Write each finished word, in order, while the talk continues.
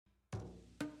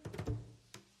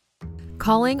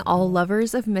Calling all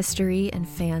lovers of mystery and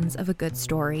fans of a good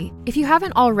story. If you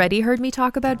haven't already heard me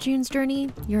talk about June's Journey,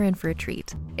 you're in for a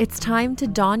treat. It's time to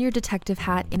don your detective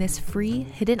hat in this free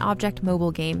hidden object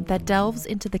mobile game that delves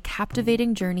into the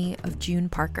captivating journey of June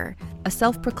Parker, a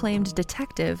self-proclaimed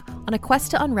detective on a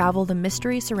quest to unravel the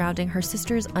mystery surrounding her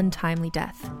sister's untimely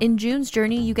death. In June's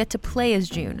Journey, you get to play as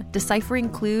June, deciphering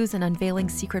clues and unveiling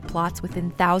secret plots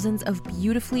within thousands of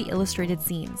beautifully illustrated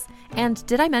scenes. And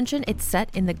did I mention it's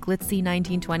set in the glitzy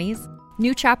 1920s?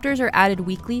 New chapters are added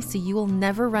weekly, so you will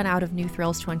never run out of new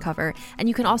thrills to uncover, and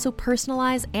you can also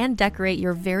personalize and decorate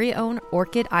your very own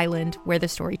Orchid Island where the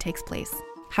story takes place.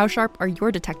 How sharp are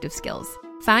your detective skills?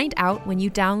 Find out when you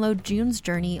download June's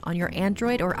Journey on your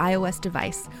Android or iOS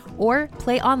device, or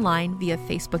play online via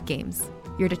Facebook Games.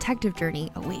 Your detective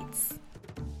journey awaits.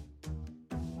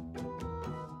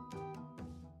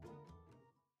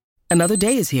 Another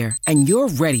day is here, and you're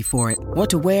ready for it.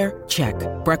 What to wear? Check.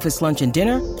 Breakfast, lunch, and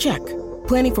dinner? Check.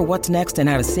 Planning for what's next and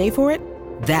how to save for it?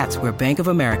 That's where Bank of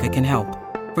America can help.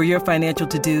 For your financial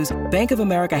to-dos, Bank of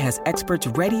America has experts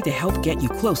ready to help get you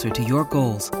closer to your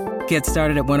goals. Get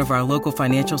started at one of our local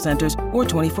financial centers or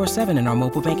 24/7 in our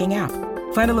mobile banking app.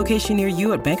 Find a location near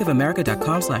you at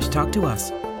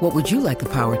bankofamerica.com/talktous. What would you like the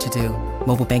power to do?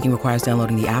 Mobile banking requires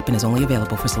downloading the app and is only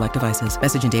available for select devices.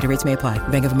 Message and data rates may apply.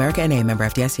 Bank of America N.A., member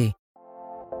FDIC.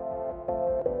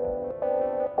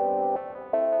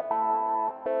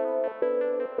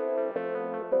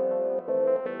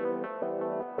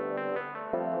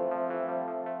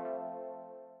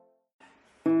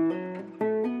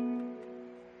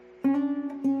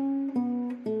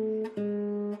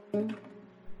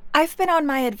 I've been on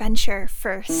my adventure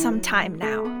for some time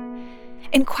now.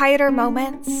 In quieter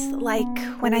moments, like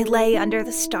when I lay under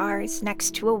the stars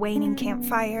next to a waning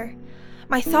campfire,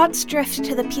 my thoughts drift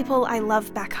to the people I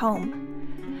love back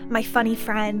home. My funny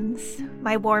friends,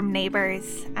 my warm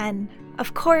neighbors, and,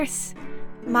 of course,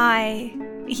 my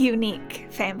unique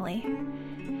family.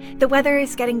 The weather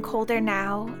is getting colder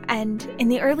now, and in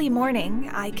the early morning,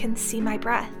 I can see my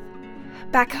breath.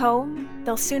 Back home,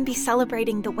 they'll soon be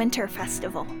celebrating the Winter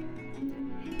Festival.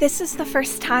 This is the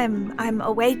first time I'm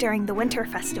away during the Winter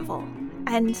Festival,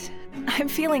 and I'm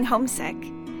feeling homesick.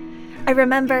 I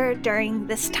remember during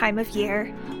this time of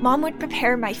year, Mom would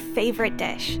prepare my favorite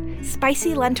dish,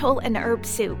 spicy lentil and herb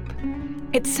soup.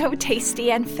 It's so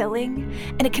tasty and filling,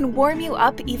 and it can warm you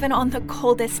up even on the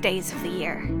coldest days of the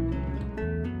year.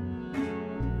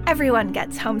 Everyone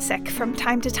gets homesick from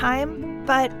time to time,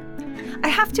 but I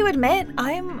have to admit,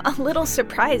 I'm a little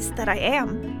surprised that I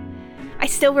am. I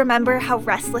still remember how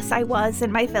restless I was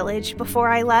in my village before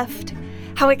I left,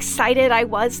 how excited I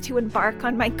was to embark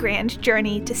on my grand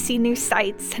journey to see new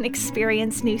sights and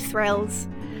experience new thrills.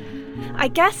 I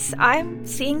guess I'm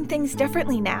seeing things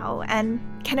differently now and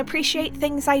can appreciate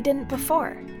things I didn't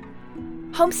before.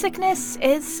 Homesickness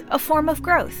is a form of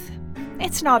growth.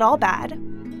 It's not all bad.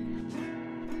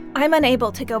 I'm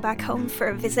unable to go back home for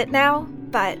a visit now,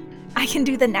 but I can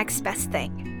do the next best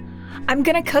thing. I'm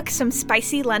gonna cook some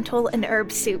spicy lentil and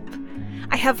herb soup.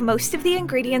 I have most of the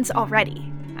ingredients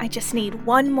already. I just need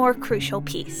one more crucial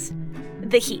piece: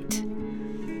 the heat.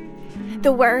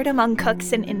 The word among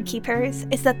cooks and innkeepers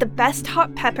is that the best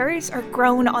hot peppers are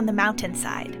grown on the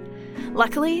mountainside.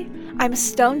 Luckily, I'm a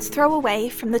stone's throw away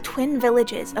from the twin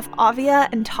villages of Avia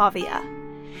and Tavia.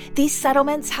 These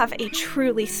settlements have a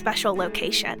truly special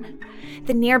location.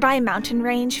 The nearby mountain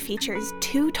range features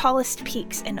 2 tallest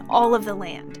peaks in all of the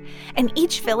land, and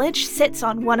each village sits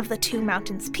on one of the 2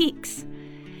 mountains' peaks.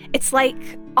 It's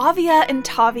like Avia and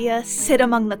Tavia sit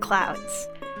among the clouds.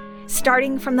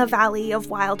 Starting from the valley of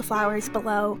wildflowers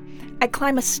below, I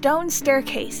climb a stone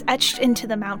staircase etched into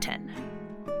the mountain.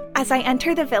 As I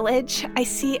enter the village, I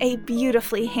see a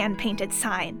beautifully hand-painted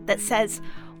sign that says,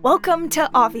 "Welcome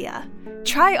to Avia.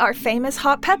 Try our famous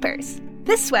hot peppers.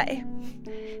 This way."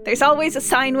 There's always a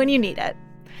sign when you need it.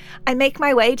 I make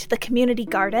my way to the community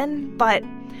garden, but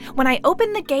when I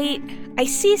open the gate, I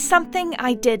see something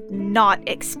I did not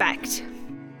expect.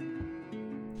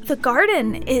 The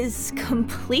garden is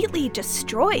completely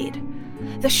destroyed.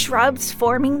 The shrubs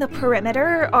forming the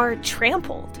perimeter are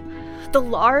trampled. The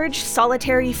large,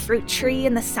 solitary fruit tree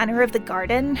in the center of the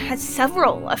garden has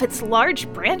several of its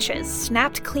large branches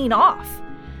snapped clean off.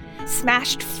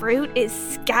 Smashed fruit is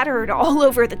scattered all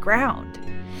over the ground.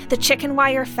 The chicken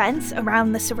wire fence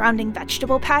around the surrounding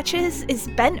vegetable patches is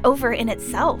bent over in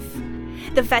itself.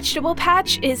 The vegetable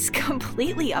patch is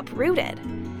completely uprooted.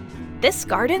 This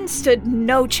garden stood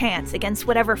no chance against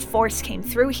whatever force came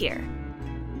through here.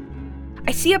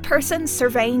 I see a person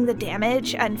surveying the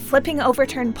damage and flipping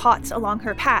overturned pots along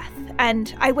her path,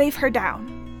 and I wave her down.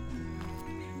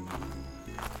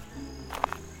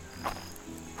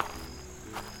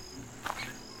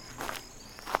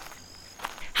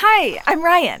 Hi, I'm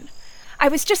Ryan. I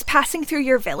was just passing through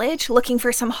your village looking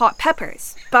for some hot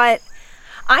peppers, but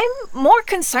I'm more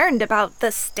concerned about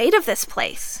the state of this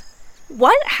place.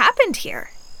 What happened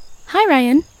here? Hi,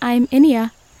 Ryan. I'm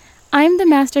Inia. I'm the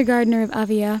master gardener of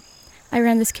Avia. I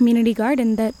run this community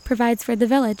garden that provides for the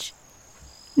village.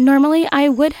 Normally, I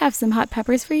would have some hot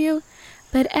peppers for you,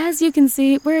 but as you can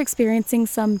see, we're experiencing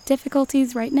some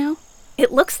difficulties right now.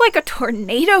 It looks like a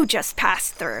tornado just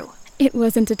passed through. It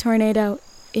wasn't a tornado.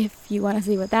 If you want to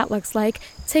see what that looks like,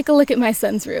 take a look at my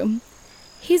son's room.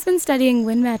 He's been studying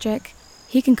wind magic.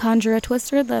 He can conjure a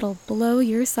twister that'll blow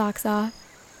your socks off.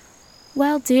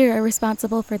 Wild deer are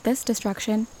responsible for this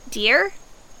destruction. Deer?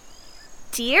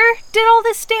 Deer did all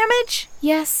this damage?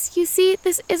 Yes, you see,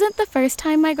 this isn't the first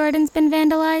time my garden's been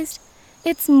vandalized.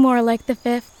 It's more like the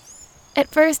 5th. At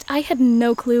first, I had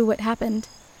no clue what happened.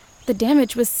 The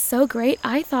damage was so great,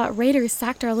 I thought raiders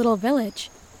sacked our little village.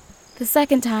 The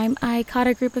second time, I caught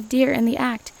a group of deer in the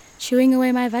act, chewing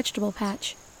away my vegetable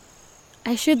patch.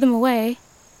 I shooed them away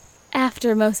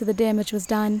after most of the damage was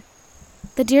done.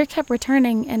 The deer kept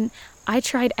returning, and I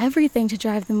tried everything to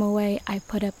drive them away. I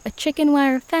put up a chicken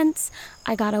wire fence,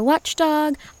 I got a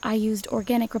watchdog, I used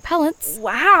organic repellents.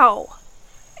 Wow!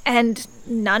 And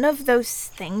none of those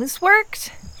things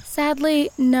worked? Sadly,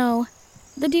 no.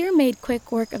 The deer made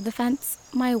quick work of the fence.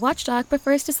 My watchdog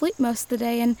prefers to sleep most of the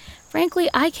day, and frankly,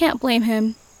 I can't blame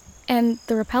him. And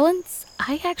the repellents,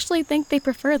 I actually think they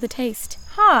prefer the taste.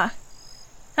 Huh.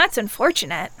 That's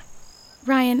unfortunate.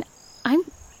 Ryan, I'm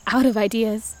out of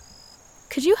ideas.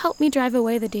 Could you help me drive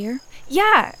away the deer?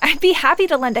 Yeah, I'd be happy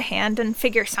to lend a hand and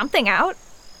figure something out.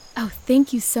 Oh,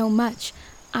 thank you so much.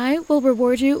 I will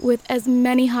reward you with as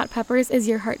many hot peppers as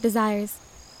your heart desires.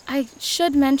 I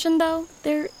should mention, though,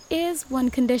 there is one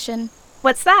condition.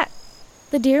 What's that?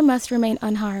 The deer must remain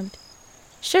unharmed.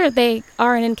 Sure, they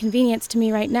are an inconvenience to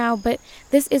me right now, but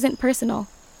this isn't personal.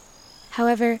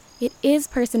 However, it is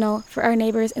personal for our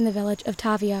neighbors in the village of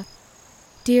Tavia.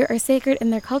 Deer are sacred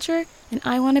in their culture, and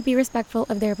I want to be respectful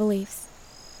of their beliefs.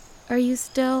 Are you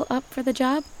still up for the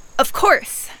job? Of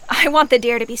course. I want the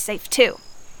deer to be safe, too.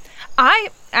 I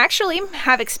actually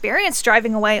have experience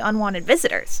driving away unwanted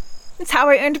visitors. It's how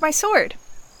I earned my sword.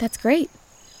 That's great.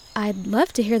 I'd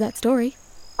love to hear that story.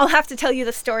 I'll have to tell you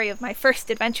the story of my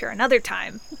first adventure another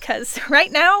time, because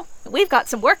right now, we've got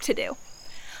some work to do.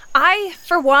 I,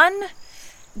 for one,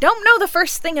 don't know the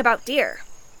first thing about deer.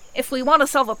 If we want to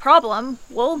solve a problem,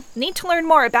 we'll need to learn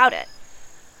more about it.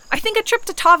 I think a trip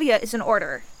to Tavia is in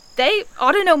order. They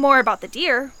ought to know more about the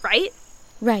deer, right?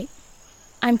 Right.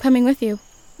 I'm coming with you.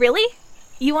 Really?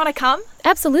 You want to come?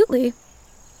 Absolutely.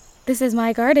 This is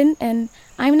my garden, and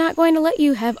I'm not going to let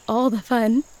you have all the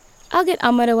fun. I'll get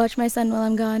Amma to watch my son while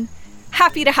I'm gone.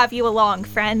 Happy to have you along,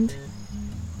 friend.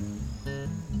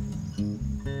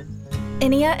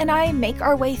 Inia and I make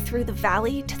our way through the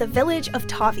valley to the village of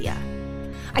Tavia.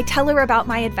 I tell her about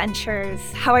my adventures,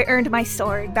 how I earned my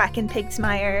sword back in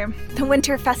Pigsmire, the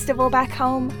winter festival back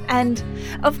home, and,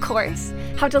 of course,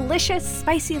 how delicious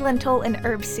spicy lentil and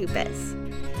herb soup is.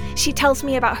 She tells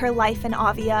me about her life in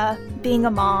Avia, being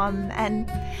a mom, and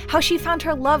how she found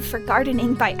her love for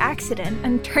gardening by accident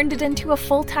and turned it into a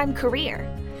full-time career.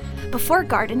 Before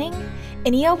gardening,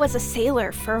 Inia was a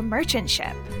sailor for a merchant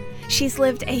ship. She's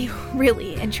lived a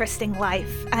really interesting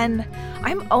life, and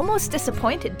I'm almost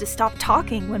disappointed to stop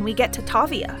talking when we get to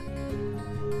Tavia.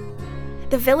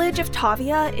 The village of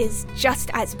Tavia is just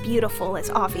as beautiful as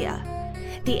Avia.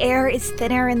 The air is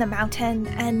thinner in the mountain,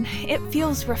 and it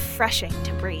feels refreshing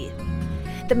to breathe.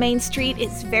 The main street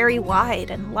is very wide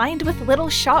and lined with little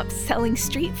shops selling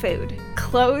street food,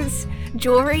 clothes,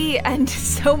 jewelry, and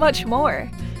so much more.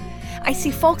 I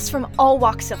see folks from all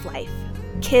walks of life.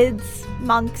 Kids,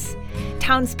 monks,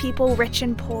 townspeople, rich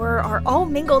and poor, are all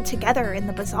mingled together in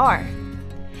the bazaar.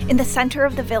 In the center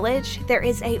of the village, there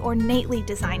is a ornately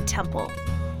designed temple.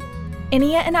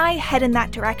 Inia and I head in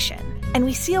that direction, and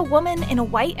we see a woman in a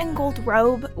white and gold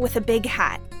robe with a big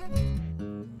hat.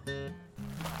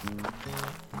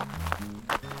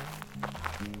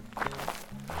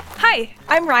 Hi,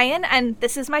 I'm Ryan, and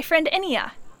this is my friend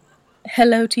Inia.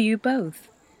 Hello to you both.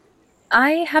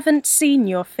 I haven't seen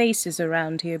your faces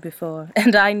around here before,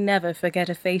 and I never forget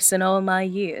a face in all my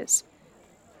years.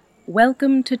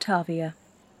 Welcome to Tavia.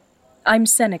 I'm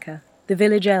Seneca, the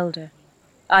village elder.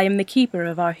 I am the keeper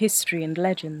of our history and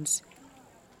legends.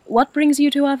 What brings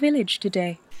you to our village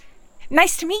today?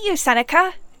 Nice to meet you,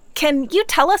 Seneca. Can you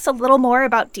tell us a little more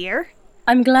about deer?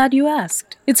 I'm glad you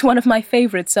asked. It's one of my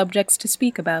favorite subjects to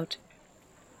speak about.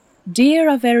 Deer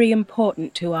are very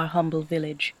important to our humble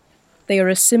village. They are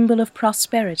a symbol of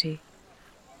prosperity.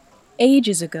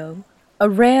 Ages ago, A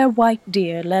rare white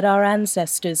deer led our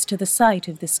ancestors to the site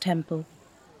of this temple.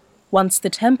 Once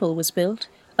the temple was built,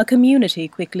 a community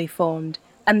quickly formed,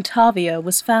 and Tavia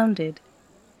was founded.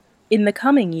 In the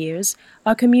coming years,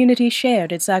 our community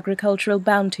shared its agricultural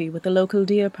bounty with the local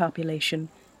deer population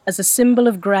as a symbol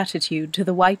of gratitude to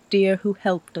the white deer who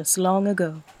helped us long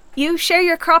ago. You share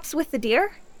your crops with the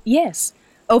deer? Yes,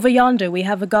 over yonder we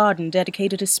have a garden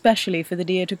dedicated especially for the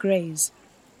deer to graze.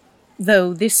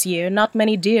 Though this year not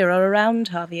many deer are around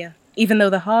Tavia, even though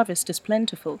the harvest is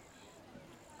plentiful.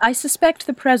 I suspect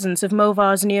the presence of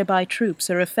Movar's nearby troops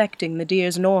are affecting the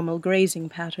deer's normal grazing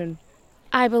pattern.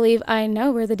 I believe I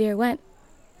know where the deer went.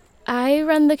 I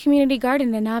run the community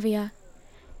garden in Navia.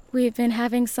 We've been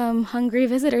having some hungry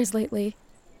visitors lately.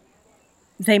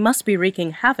 They must be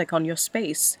wreaking havoc on your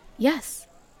space. Yes.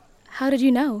 How did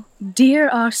you know? Deer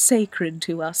are sacred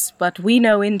to us, but we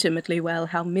know intimately well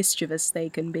how mischievous they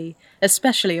can be,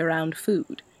 especially around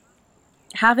food.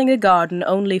 Having a garden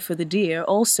only for the deer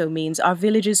also means our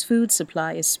village's food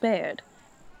supply is spared.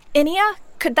 Inia,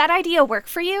 could that idea work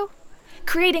for you?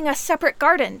 Creating a separate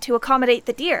garden to accommodate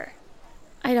the deer?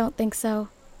 I don't think so.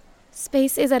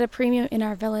 Space is at a premium in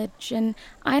our village, and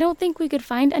I don't think we could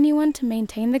find anyone to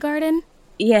maintain the garden.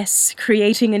 Yes,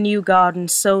 creating a new garden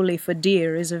solely for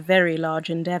deer is a very large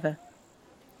endeavor.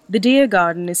 The deer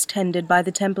garden is tended by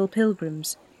the temple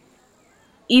pilgrims.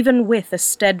 Even with a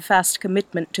steadfast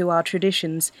commitment to our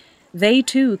traditions, they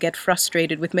too get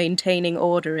frustrated with maintaining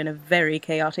order in a very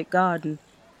chaotic garden.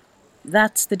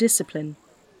 That's the discipline.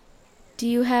 Do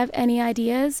you have any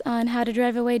ideas on how to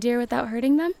drive away deer without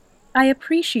hurting them? I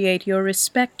appreciate your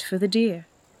respect for the deer.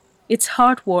 It's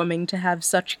heartwarming to have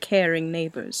such caring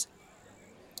neighbors.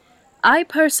 I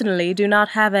personally do not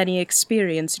have any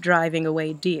experience driving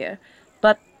away deer,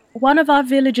 but one of our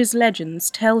village's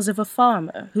legends tells of a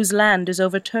farmer whose land is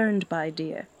overturned by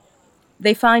deer.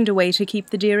 They find a way to keep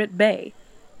the deer at bay.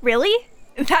 Really?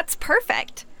 That's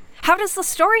perfect. How does the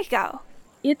story go?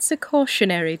 It's a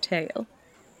cautionary tale.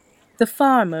 The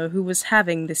farmer who was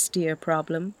having this deer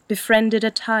problem befriended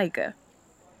a tiger.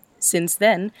 Since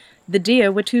then, the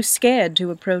deer were too scared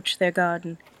to approach their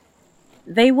garden.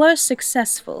 They were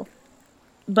successful,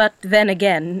 but then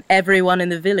again, everyone in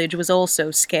the village was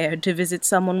also scared to visit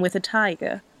someone with a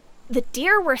tiger. The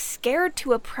deer were scared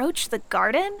to approach the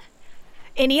garden?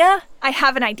 Inia, I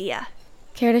have an idea.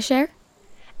 Care to share?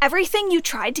 Everything you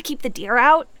tried to keep the deer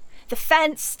out, the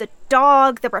fence, the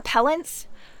dog, the repellents,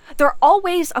 there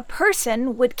always a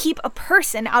person would keep a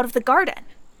person out of the garden.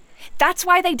 That's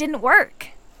why they didn't work.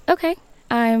 Okay,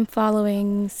 I'm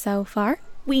following so far.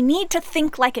 We need to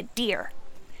think like a deer.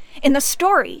 In the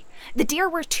story, the deer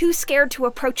were too scared to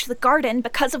approach the garden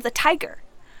because of the tiger.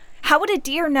 How would a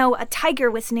deer know a tiger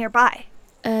was nearby?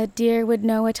 A deer would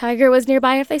know a tiger was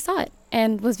nearby if they saw it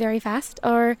and was very fast,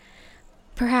 or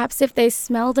perhaps if they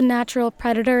smelled a natural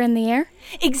predator in the air?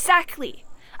 Exactly.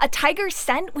 A tiger's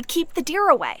scent would keep the deer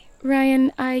away.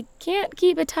 Ryan, I can't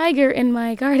keep a tiger in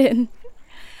my garden.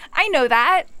 I know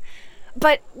that,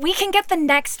 but we can get the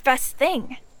next best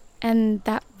thing. And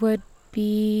that would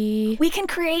be... We can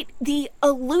create the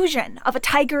illusion of a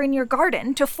tiger in your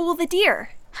garden to fool the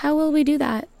deer. How will we do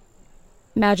that?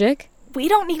 Magic? We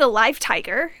don't need a live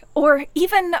tiger, or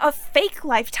even a fake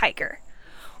live tiger.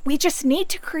 We just need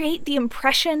to create the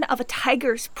impression of a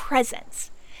tiger's presence.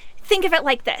 Think of it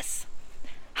like this.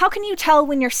 How can you tell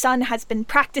when your son has been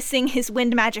practicing his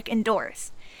wind magic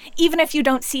indoors, even if you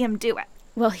don't see him do it?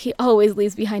 Well, he always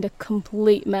leaves behind a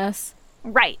complete mess.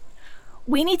 Right.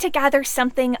 We need to gather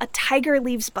something a tiger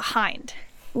leaves behind.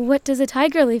 What does a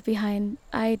tiger leave behind?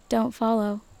 I don't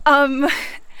follow.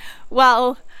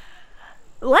 Well,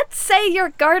 let's say your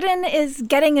garden is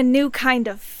getting a new kind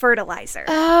of fertilizer.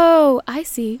 Oh, I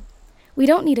see. We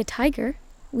don't need a tiger.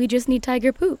 We just need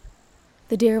tiger poop.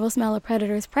 The deer will smell a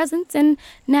predator's presence and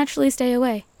naturally stay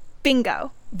away.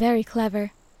 Bingo. Very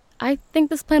clever. I think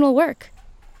this plan will work.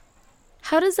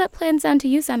 How does that plan sound to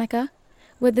you, Seneca?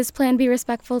 Would this plan be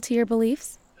respectful to your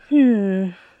beliefs?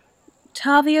 Tavians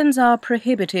are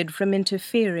prohibited from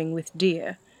interfering with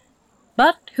deer.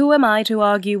 But who am I to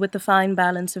argue with the fine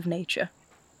balance of nature?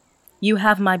 You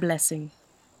have my blessing.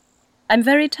 I'm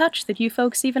very touched that you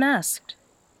folks even asked.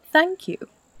 Thank you.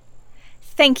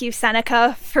 Thank you,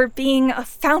 Seneca, for being a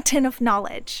fountain of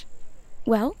knowledge.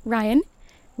 Well, Ryan,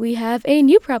 we have a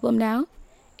new problem now.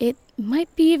 It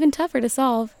might be even tougher to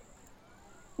solve.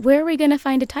 Where are we going to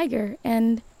find a tiger,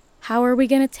 and how are we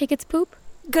going to take its poop?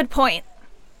 Good point.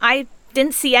 I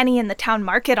didn't see any in the town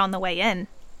market on the way in.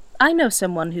 I know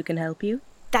someone who can help you.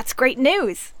 That's great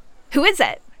news. Who is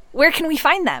it? Where can we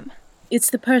find them? It's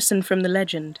the person from the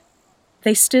legend.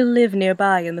 They still live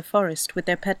nearby in the forest with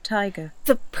their pet tiger.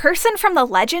 The person from the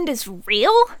legend is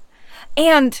real?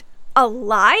 And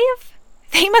alive?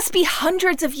 They must be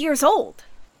hundreds of years old.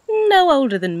 No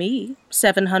older than me,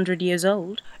 700 years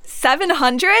old.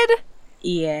 700?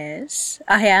 Yes,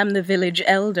 I am the village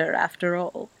elder after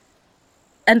all.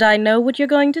 And I know what you're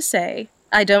going to say.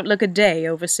 I don't look a day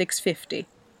over 650.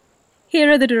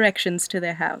 Here are the directions to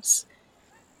their house.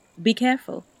 Be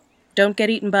careful. Don't get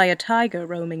eaten by a tiger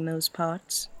roaming those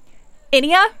parts.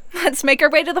 Inia, let's make our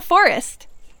way to the forest.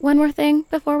 One more thing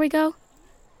before we go.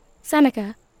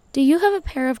 Seneca, do you have a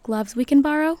pair of gloves we can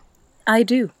borrow? I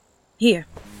do. Here.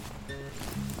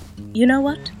 You know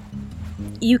what?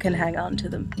 You can hang on to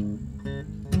them.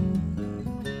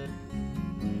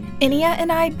 Inia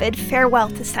and I bid farewell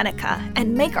to Seneca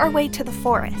and make our way to the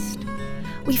forest.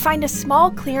 We find a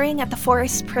small clearing at the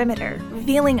forest's perimeter,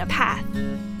 revealing a path.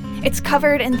 It's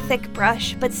covered in thick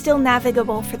brush, but still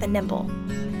navigable for the nimble.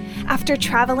 After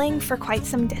traveling for quite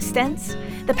some distance,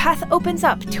 the path opens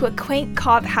up to a quaint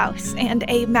cob house and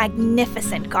a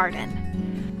magnificent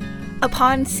garden.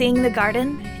 Upon seeing the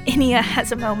garden, Inia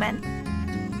has a moment.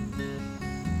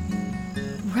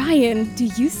 Ryan, do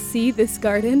you see this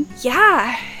garden?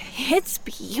 Yeah, it's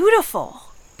beautiful.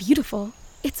 Beautiful.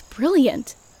 It's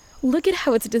brilliant. Look at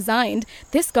how it's designed.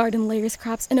 This garden layers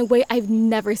crops in a way I've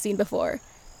never seen before.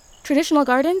 Traditional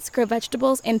gardens grow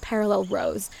vegetables in parallel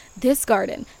rows. This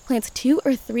garden plants 2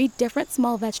 or 3 different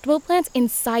small vegetable plants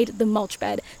inside the mulch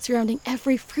bed, surrounding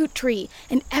every fruit tree.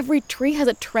 And every tree has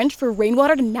a trench for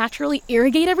rainwater to naturally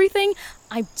irrigate everything.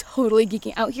 I'm totally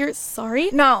geeking out here,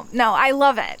 sorry. No, I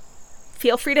love it.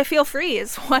 Feel free to feel free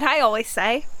is what I always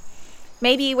say.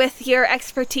 Maybe with your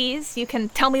expertise, you can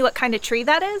tell me what kind of tree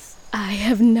that is? I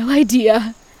have no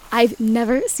idea. I've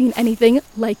never seen anything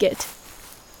like it.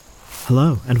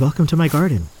 Hello, and welcome to my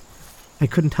garden. I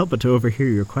couldn't help but to overhear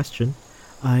your question.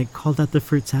 I called that the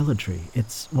fruit salad tree.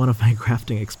 It's one of my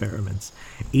grafting experiments.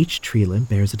 Each tree limb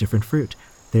bears a different fruit.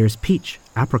 There's peach,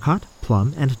 apricot,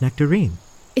 plum, and nectarine.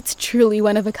 It's truly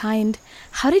one of a kind.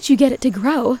 How did you get it to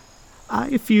grow?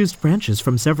 I fused branches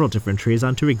from several different trees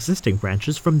onto existing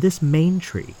branches from this main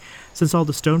tree. Since all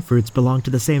the stone fruits belong to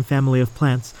the same family of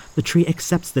plants, the tree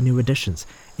accepts the new additions.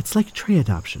 It's like tree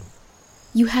adoption.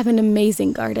 You have an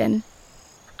amazing garden.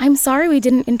 I'm sorry we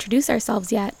didn't introduce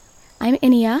ourselves yet. I'm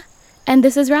Inia, and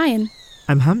this is Ryan.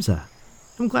 I'm Hamza.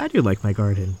 I'm glad you like my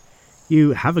garden.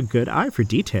 You have a good eye for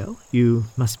detail. You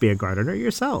must be a gardener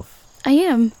yourself. I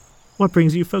am. What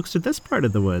brings you folks to this part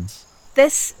of the woods?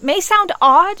 This may sound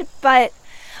odd, but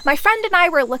my friend and I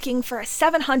were looking for a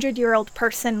 700-year-old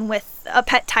person with a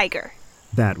pet tiger.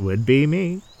 That would be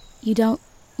me. You don't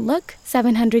look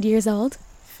 700 years old.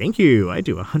 Thank you. I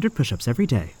do 100 push-ups every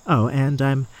day. Oh, and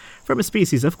I'm from a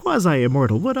species of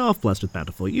quasi-immortal wood elf blessed with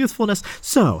bountiful youthfulness.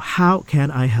 So, how can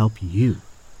I help you?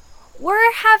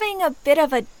 We're having a bit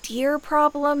of a deer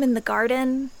problem in the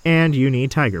garden. And you need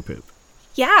tiger poop.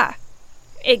 Yeah,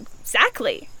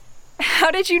 exactly. How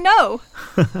did you know?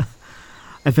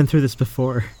 I've been through this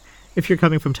before. If you're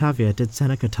coming from Tavia, did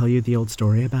Seneca tell you the old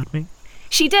story about me?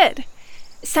 She did.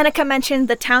 Seneca mentioned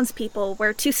the townspeople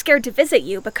were too scared to visit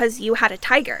you because you had a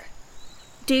tiger.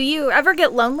 Do you ever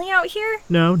get lonely out here?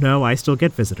 No, I still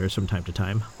get visitors from time to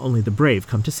time. Only the brave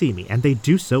come to see me, and they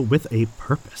do so with a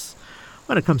purpose.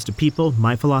 When it comes to people,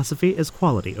 my philosophy is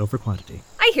quality over quantity.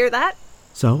 I hear that.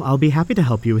 So I'll be happy to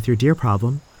help you with your deer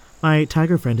problem. My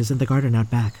tiger friend is in the garden out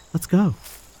back. Let's go.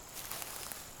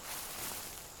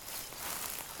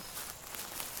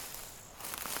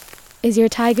 Is your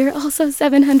tiger also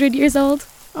 700 years old?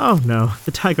 Oh no,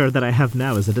 the tiger that I have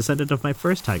now is a descendant of my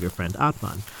first tiger friend,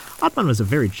 Atman. Atman was a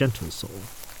very gentle soul.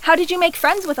 How did you make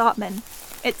friends with Atman?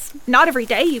 It's not every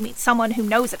day you meet someone who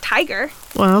knows a tiger.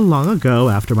 Well, long ago,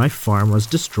 after my farm was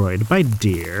destroyed by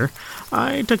deer,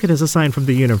 I took it as a sign from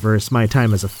the universe my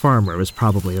time as a farmer was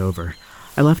probably over.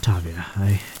 I left Tavia.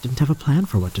 I didn't have a plan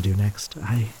for what to do next.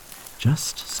 I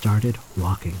just started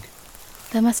walking.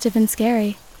 That must have been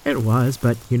scary. It was,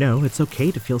 but it's okay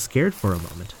to feel scared for a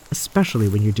moment, especially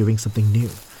when you're doing something new.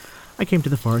 I came to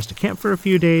the forest to camp for a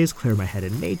few days, clear my head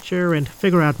in nature, and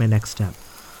figure out my next step.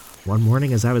 One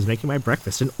morning as I was making my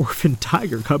breakfast, an orphan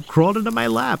tiger cub crawled into my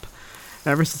lap.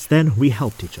 Ever since then, we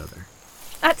helped each other.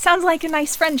 That sounds like a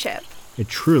nice friendship. It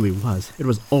truly was. It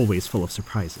was always full of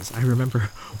surprises. I remember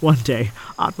one day,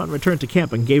 Atman returned to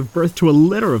camp and gave birth to a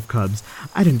litter of cubs.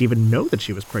 I didn't even know that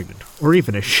she was pregnant, or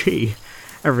even a she.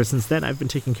 Ever since then, I've been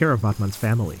taking care of Atman's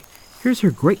family. Here's her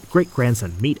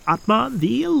great-great-grandson. Meet Atman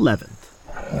the 11th.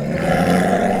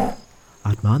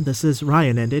 Atman, this is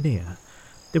Ryan and Inia.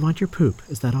 They want your poop.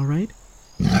 Is that all right?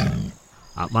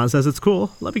 Atman says it's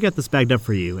cool. Let me get this bagged up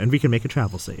for you, and we can make it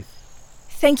travel safe.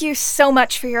 Thank you so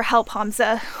much for your help,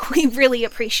 Hamza. We really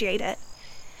appreciate it.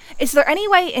 Is there any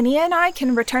way Inia and I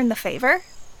can return the favor?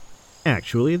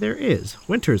 Actually, there is.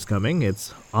 Winter's coming.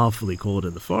 It's awfully cold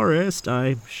in the forest.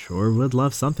 I sure would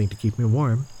love something to keep me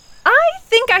warm. I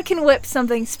think I can whip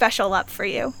something special up for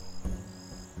you.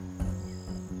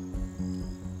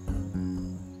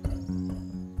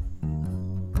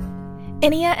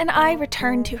 Inia and I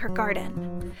returned to her garden.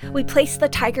 We placed the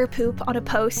tiger poop on a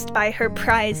post by her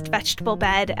prized vegetable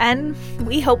bed, and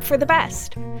we hope for the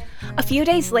best. A few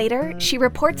days later, she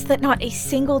reports that not a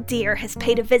single deer has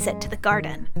paid a visit to the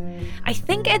garden. I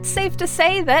think it's safe to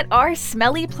say that our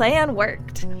smelly plan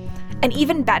worked. And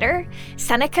even better,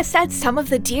 Seneca said some of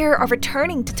the deer are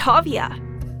returning to Tavia.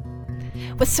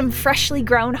 With some freshly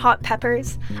grown hot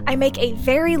peppers, I make a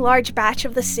very large batch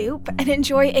of the soup and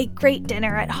enjoy a great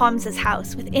dinner at Hamza's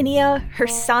house with Inia, her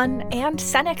son, and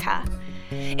Seneca.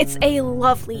 It's a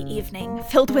lovely evening,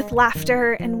 filled with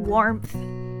laughter and warmth.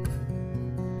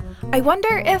 I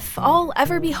wonder if I'll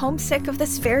ever be homesick of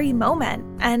this very moment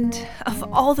and of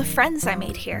all the friends I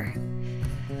made here.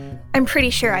 I'm pretty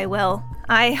sure I will.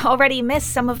 I already miss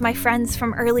some of my friends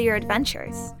from earlier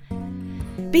adventures.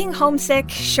 Being homesick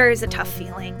sure is a tough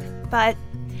feeling, but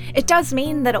it does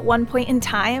mean that at one point in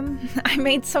time, I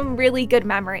made some really good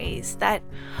memories that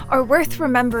are worth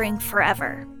remembering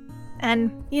forever.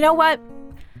 And you know what?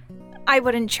 I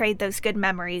wouldn't trade those good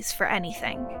memories for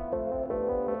anything.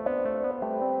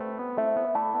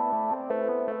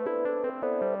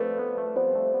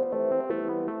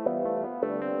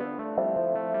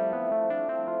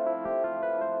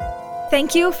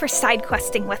 Thank you for side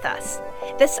questing with us.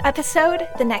 This episode,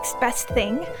 The Next Best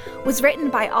Thing, was written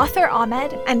by author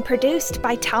Ahmed and produced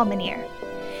by Tal Munir.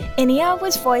 Inia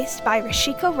was voiced by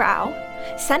Rashika Rao,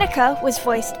 Seneca was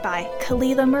voiced by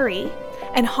Kalila Marie,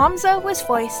 and Hamza was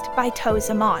voiced by To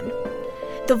Zaman.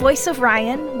 The voice of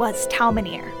Ryan was Tal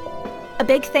Munir. A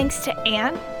big thanks to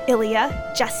Anne,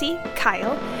 Ilya, Jesse,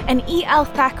 Kyle, and E.L.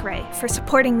 Thackeray for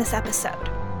supporting this episode.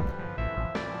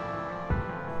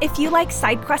 If you like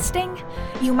side questing,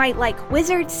 you might like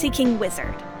Wizard Seeking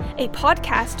Wizard, a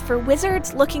podcast for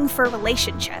wizards looking for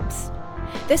relationships.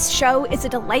 This show is a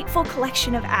delightful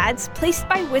collection of ads placed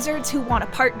by wizards who want a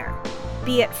partner,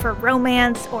 be it for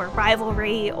romance or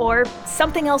rivalry or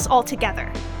something else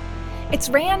altogether. It's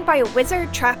ran by a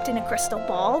wizard trapped in a crystal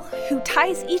ball who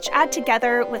ties each ad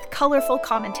together with colorful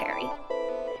commentary.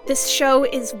 This show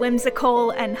is whimsical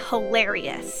and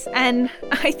hilarious, and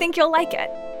I think you'll like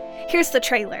it. Here's the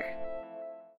trailer.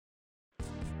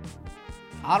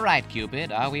 All right,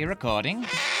 Cupid, are we recording?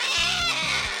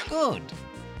 Good.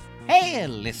 Hail,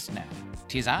 listener.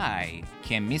 'Tis I,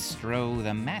 Chemistro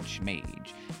the Match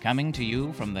Mage, coming to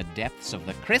you from the depths of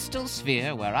the crystal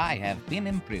sphere where I have been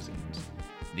imprisoned.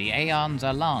 The aeons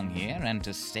are long here, and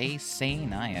to stay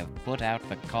sane I have put out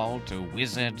the call to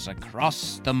wizards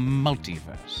across the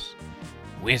multiverse.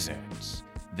 Wizards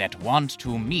that want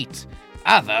to meet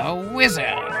other wizards.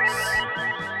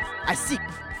 I seek,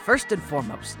 first and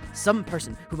foremost, some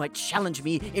person who might challenge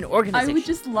me in organization. I would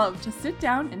just love to sit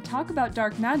down and talk about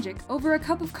dark magic over a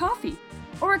cup of coffee.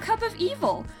 Or a cup of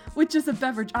evil, which is a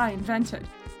beverage I invented,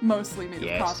 mostly made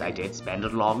of coffee. Yes, I did spend a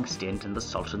long stint in the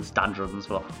Sultan's dungeons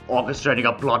for orchestrating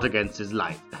a plot against his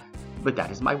life. But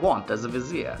that is my want as a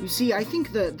vizier. You see, I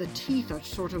think the teeth are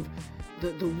sort of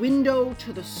the window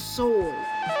to the soul.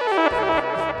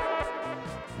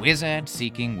 Wizard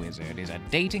Seeking Wizard is a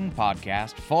dating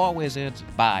podcast for wizards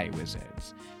by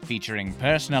wizards, featuring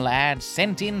personal ads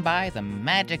sent in by the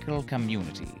magical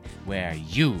community, where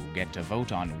you get to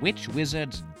vote on which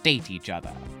wizards date each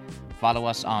other. Follow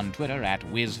us on Twitter at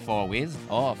Wiz4Wiz,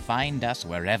 or find us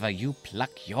wherever you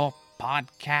pluck your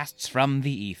podcasts from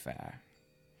the ether.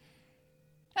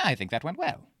 I think that went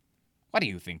well. What do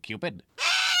you think, Cupid?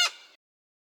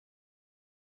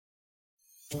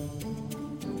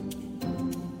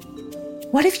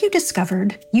 What if you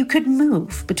discovered you could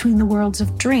move between the worlds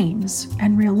of dreams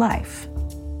and real life?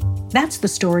 That's the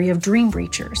story of Dream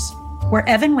Breachers, where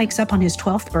Evan wakes up on his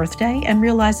 12th birthday and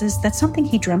realizes that something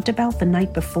he dreamt about the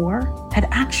night before had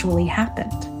actually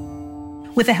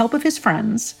happened. With the help of his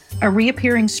friends, a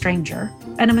reappearing stranger,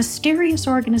 and a mysterious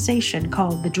organization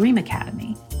called the Dream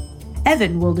Academy,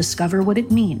 Evan will discover what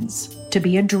it means to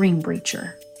be a Dream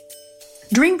Breacher.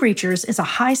 Dream Breachers is a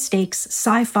high-stakes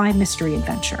sci-fi mystery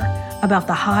adventure about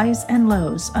the highs and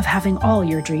lows of having all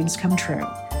your dreams come true,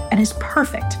 and is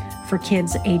perfect for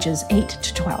kids ages 8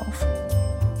 to 12.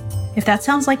 If that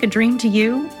sounds like a dream to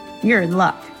you, you're in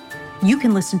luck. You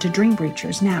can listen to Dream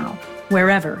Breachers now,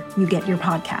 wherever you get your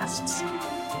podcasts.